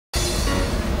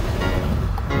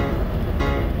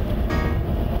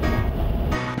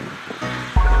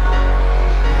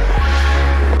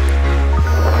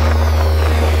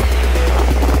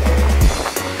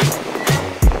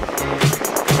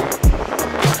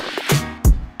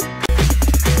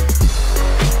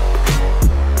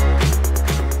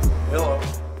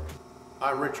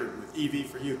Richard with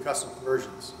EV4U Custom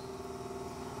Conversions.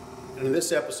 And in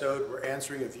this episode, we're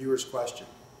answering a viewer's question.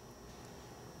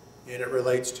 And it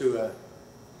relates to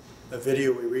a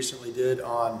video we recently did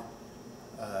on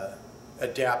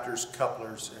adapters,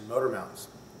 couplers, and motor mounts.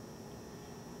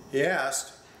 He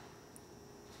asked,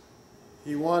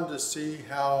 he wanted to see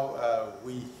how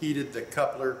we heated the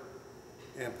coupler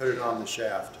and put it on the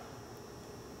shaft.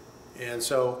 And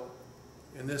so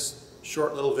in this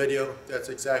short little video, that's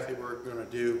exactly what we're going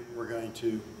to do. We're going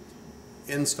to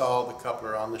install the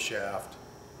coupler on the shaft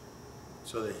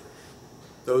so that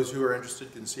those who are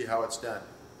interested can see how it's done.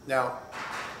 Now,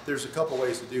 there's a couple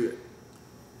ways to do it.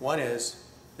 One is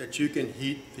that you can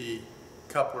heat the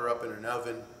coupler up in an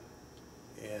oven,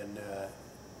 and it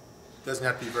doesn't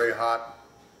have to be very hot.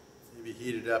 Maybe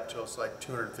heat it up till it's like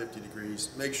 250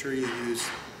 degrees. Make sure you use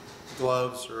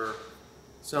gloves or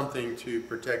something to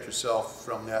protect yourself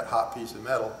from that hot piece of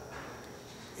metal.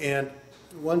 And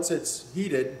once it's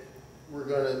heated, we're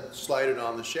going to slide it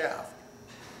on the shaft.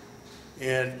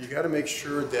 And you got to make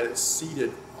sure that it's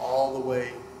seated all the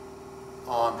way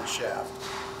on the shaft.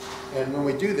 And when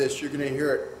we do this, you're going to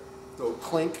hear it go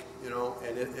clink,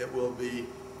 and it will be,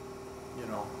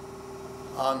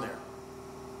 on there.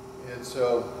 And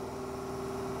so,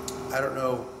 I don't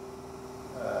know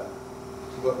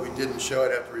what we didn't show.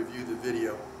 I'd have to review the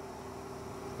video.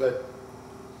 But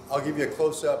I'll give you a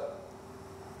close-up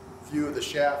view of the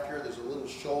shaft here. There's a little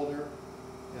shoulder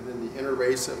and then the inner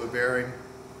race of a bearing.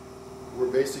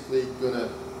 We're basically going to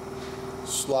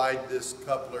slide this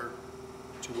coupler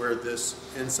to where this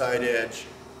inside edge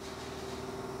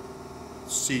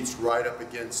seats right up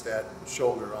against that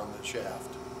shoulder on the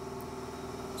shaft.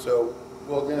 So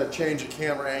we're going to change the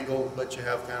camera angle, let you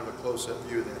have kind of a close-up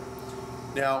view there.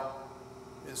 Now,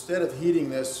 instead of heating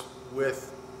this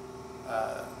with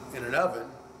in an oven,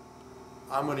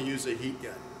 I'm going to use a heat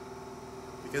gun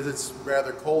because it's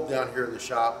rather cold down here in the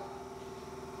shop.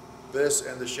 This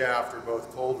and the shaft are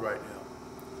both cold right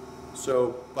now.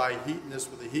 So by heating this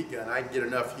with a heat gun, I can get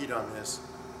enough heat on this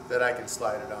that I can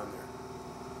slide it on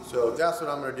there. So that's what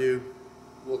I'm going to do.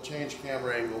 We'll change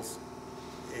camera angles,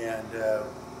 and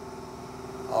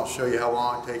I'll show you how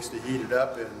long it takes to heat it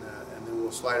up, and then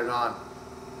we'll slide it on.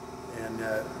 And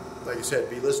like I said,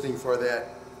 be listening for that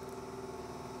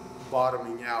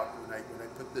bottoming out. When I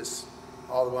put this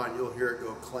all the way on, you'll hear it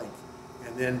go clink.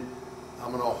 And then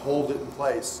I'm going to hold it in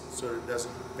place so that it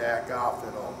doesn't back off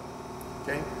at all.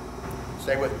 Okay?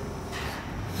 Stay with me.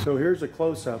 So here's a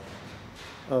close-up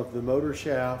of the motor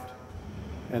shaft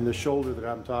and the shoulder that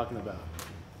I'm talking about.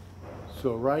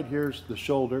 So right here's the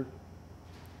shoulder.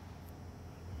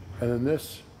 And then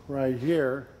this right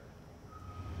here,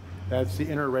 that's the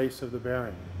inner race of the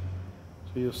bearing.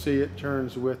 So you'll see it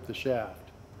turns with the shaft.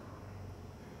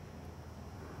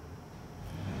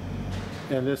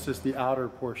 And this is the outer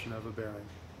portion of a bearing.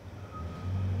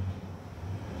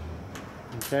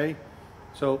 Okay,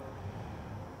 so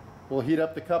we'll heat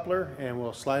up the coupler and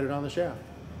we'll slide it on the shaft.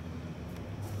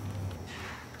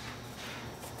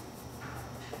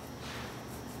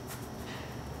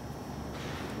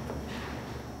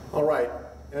 All right,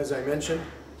 as I mentioned,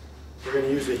 we're going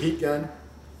to use a heat gun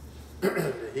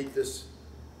to heat this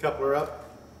coupler up.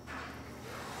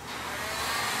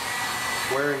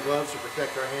 Wearing gloves to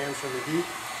protect our hands from the heat.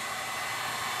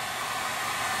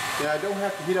 Now, I don't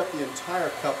have to heat up the entire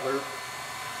coupler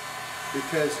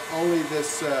because only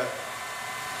this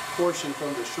portion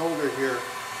from the shoulder here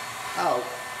out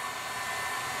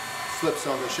slips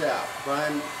on the shaft.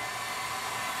 But I'm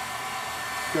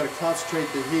going to concentrate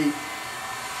the heat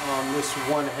on this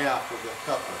one half of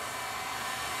the coupler.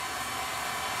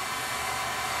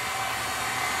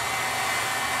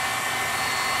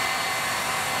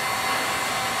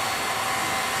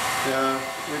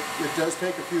 It does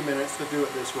take a few minutes to do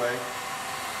it this way.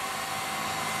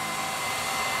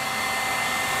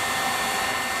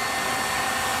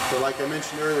 So like I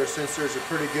mentioned earlier, since there's a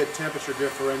pretty good temperature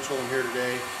differential in here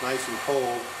today, nice and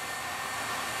cold,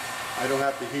 I don't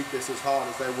have to heat this as hot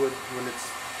as I would when it's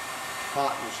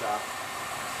hot in the shop.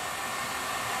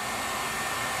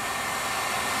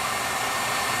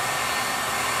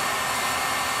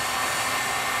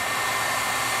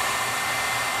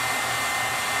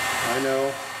 I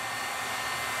know.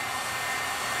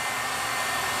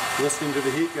 Listening to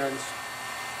the heat gun's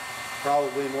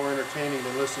probably more entertaining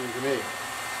than listening to me.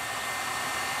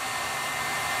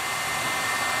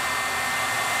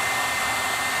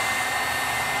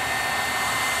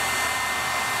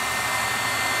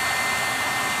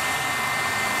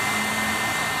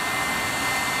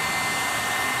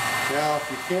 Now, if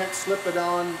you can't slip it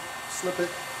on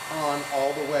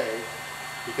all the way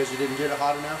because you didn't get it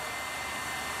hot enough,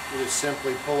 you just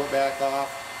simply pull it back off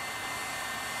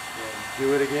and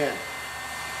do it again.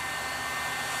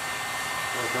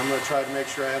 Look, I'm going to try to make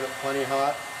sure I have it plenty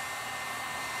hot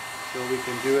so we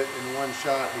can do it in one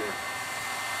shot here.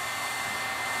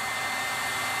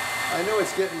 I know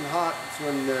it's getting hot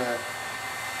when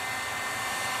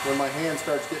my hand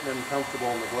starts getting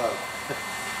uncomfortable in the glove.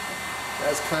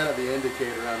 That's kind of the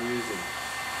indicator I'm using.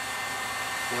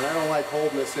 When I don't like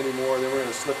holding this anymore, then we're going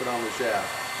to slip it on the shaft.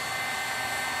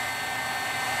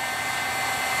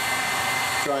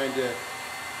 Trying to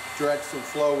direct some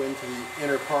flow into the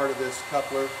inner part of this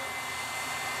coupler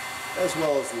as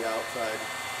well as the outside.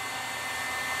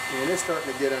 And it's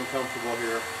starting to get uncomfortable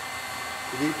here.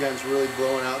 The heat gun's really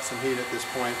blowing out some heat at this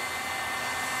point.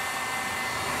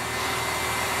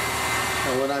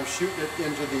 And when I'm shooting it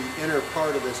into the inner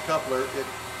part of this coupler, it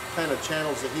kind of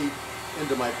channels the heat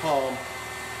into my palm.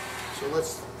 So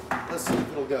let's see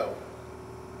if it'll go.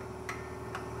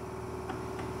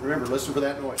 Remember, listen for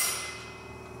that noise.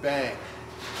 Bang.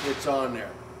 It's on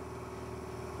there.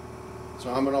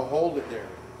 So I'm going to hold it there.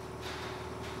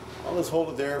 I'll just hold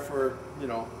it there for, you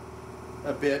know,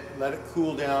 a bit, let it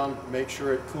cool down, make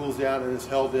sure it cools down and is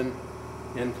held in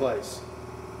place.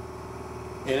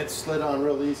 And it slid on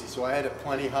real easy, so I had it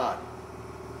plenty hot.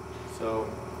 So,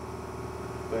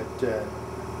 but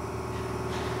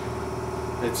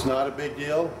it's not a big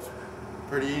deal,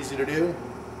 pretty easy to do.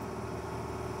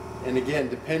 And again,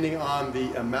 depending on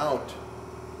the amount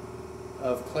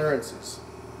of clearances,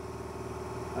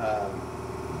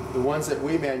 the ones that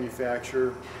we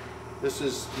manufacture, this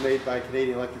is made by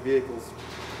Canadian Electric Vehicles,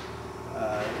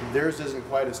 theirs isn't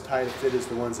quite as tight a fit as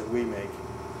the ones that we make.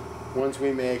 Ones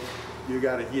we make, you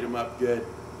got to heat them up good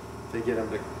to get them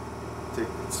to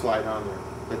slide on there.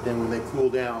 But then when they cool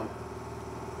down,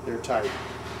 they're tight.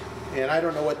 And I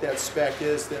don't know what that spec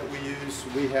is that we use.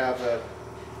 We have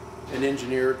an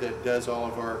engineer that does all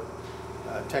of our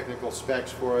technical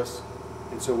specs for us.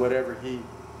 And so whatever he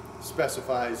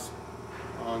specifies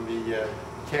on the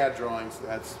CAD drawings,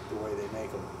 that's the way they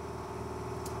make them.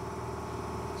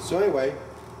 So anyway,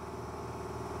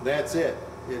 that's it.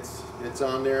 It's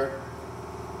on there.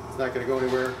 It's not going to go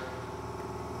anywhere.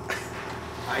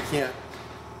 I can't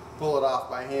pull it off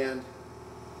by hand.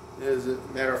 As a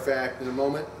matter of fact, in a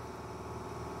moment,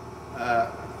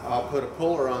 I'll put a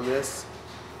puller on this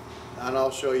and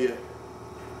I'll show you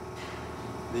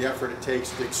the effort it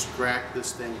takes to extract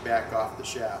this thing back off the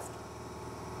shaft.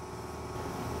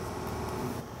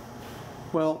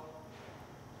 Well,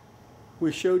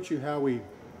 we showed you how we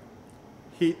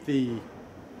heat the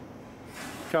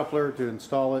coupler to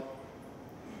install it.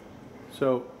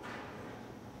 So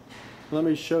let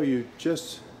me show you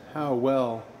just how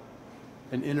well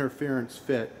an interference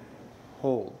fit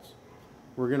holds.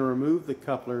 We're going to remove the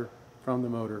coupler from the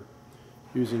motor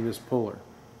using this puller.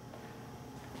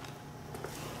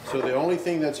 So the only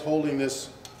thing that's holding this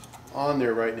on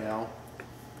there right now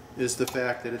is the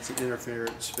fact that it's an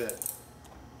interference fit.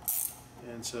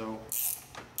 And so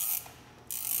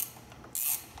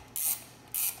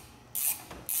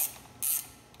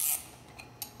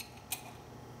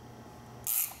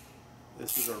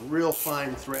this is a real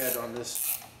fine thread on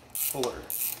this puller.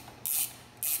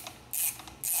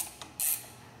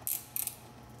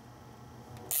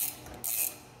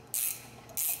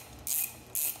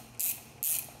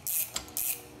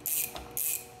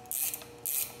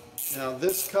 Now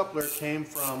this coupler came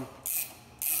from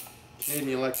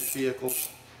Canadian Electric Vehicles.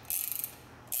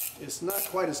 It's not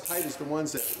quite as tight as the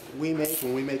ones that we make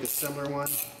when we make a similar one.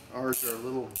 Ours are a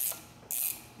little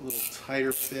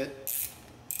tighter fit.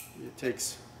 It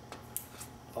takes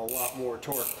a lot more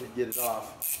torque to get it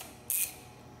off.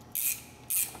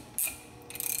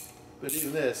 But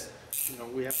even this, you know,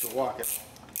 we have to walk it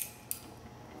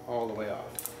all the way off.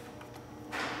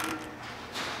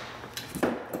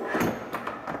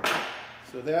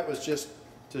 So that was just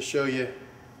to show you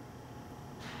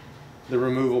the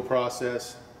removal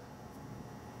process.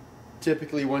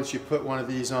 Typically, once you put one of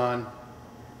these on,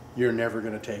 you're never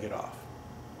going to take it off.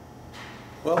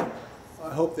 Well,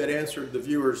 I hope that answered the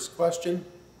viewer's question.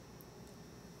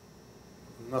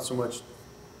 Not so much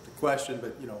the question,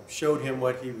 but you know, showed him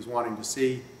what he was wanting to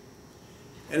see.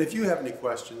 And if you have any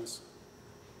questions,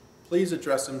 please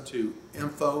address them to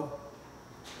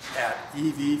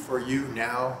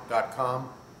info@evforyounow.com,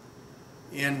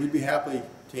 and we'd be happy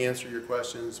to answer your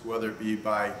questions, whether it be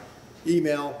by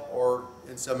email or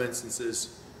in some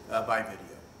instances by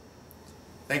video.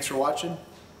 Thanks for watching.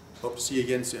 Hope to see you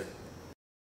again soon.